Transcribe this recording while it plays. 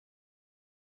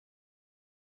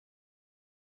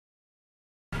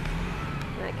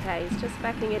Okay, he's just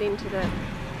backing it into the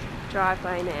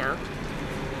driveway now.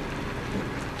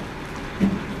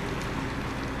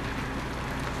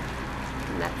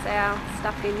 And that's our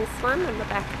stuff in this one on the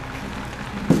back.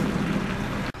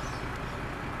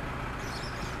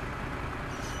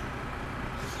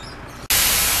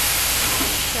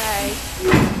 Okay,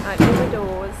 opening the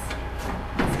doors.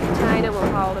 This container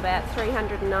will hold about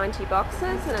 390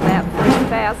 boxes and about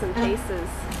 3,000 pieces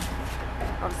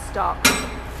of stock.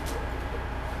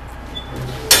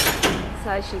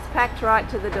 So she's packed right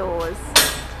to the doors.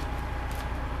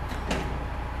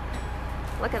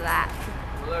 Look at that.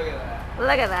 Look at that.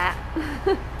 Look at that.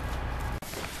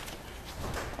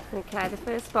 Okay, the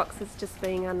first box is just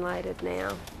being unloaded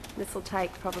now. This will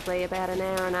take probably about an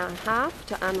hour and a half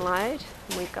to unload.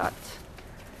 And we've got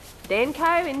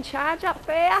Danko in charge up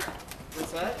there.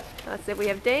 What's that? I said we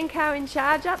have Danko in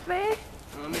charge up there.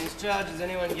 I'm in charge as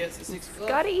anyone gets at 6 o'clock.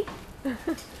 Scotty. The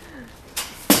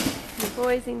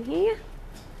boys in here.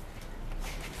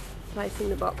 Placing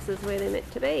the boxes where they're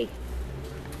meant to be.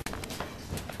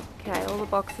 Okay, all the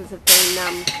boxes have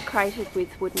been crated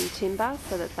with wooden timber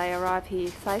so that they arrive here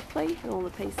safely. All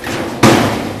the pieces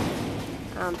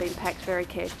have been packed very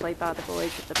carefully by the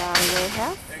boys at the Bali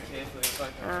warehouse. Very carefully.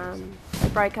 They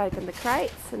break open the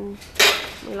crates and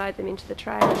we load them into the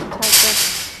trailer to take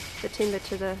the timber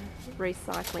to the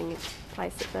recycling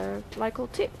place at the local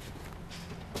tip.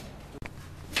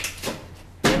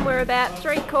 And we're about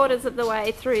 3/4 of the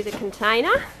way through the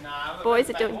container. Nah, Boys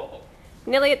are doing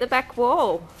nearly at the back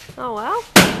wall. Oh well.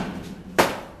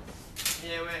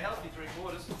 Yeah, we're healthy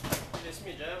 3/4. Just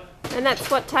smidge over. And that's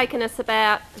what taken us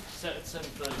about,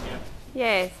 7:30,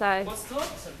 yeah, so What's the time?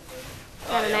 7:30.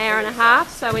 about an hour and a half,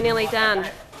 so we're nearly done.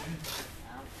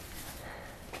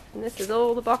 And this is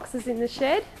all the boxes in the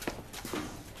shed.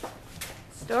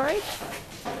 Storage.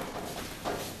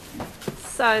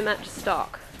 So much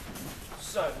stock.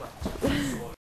 So much.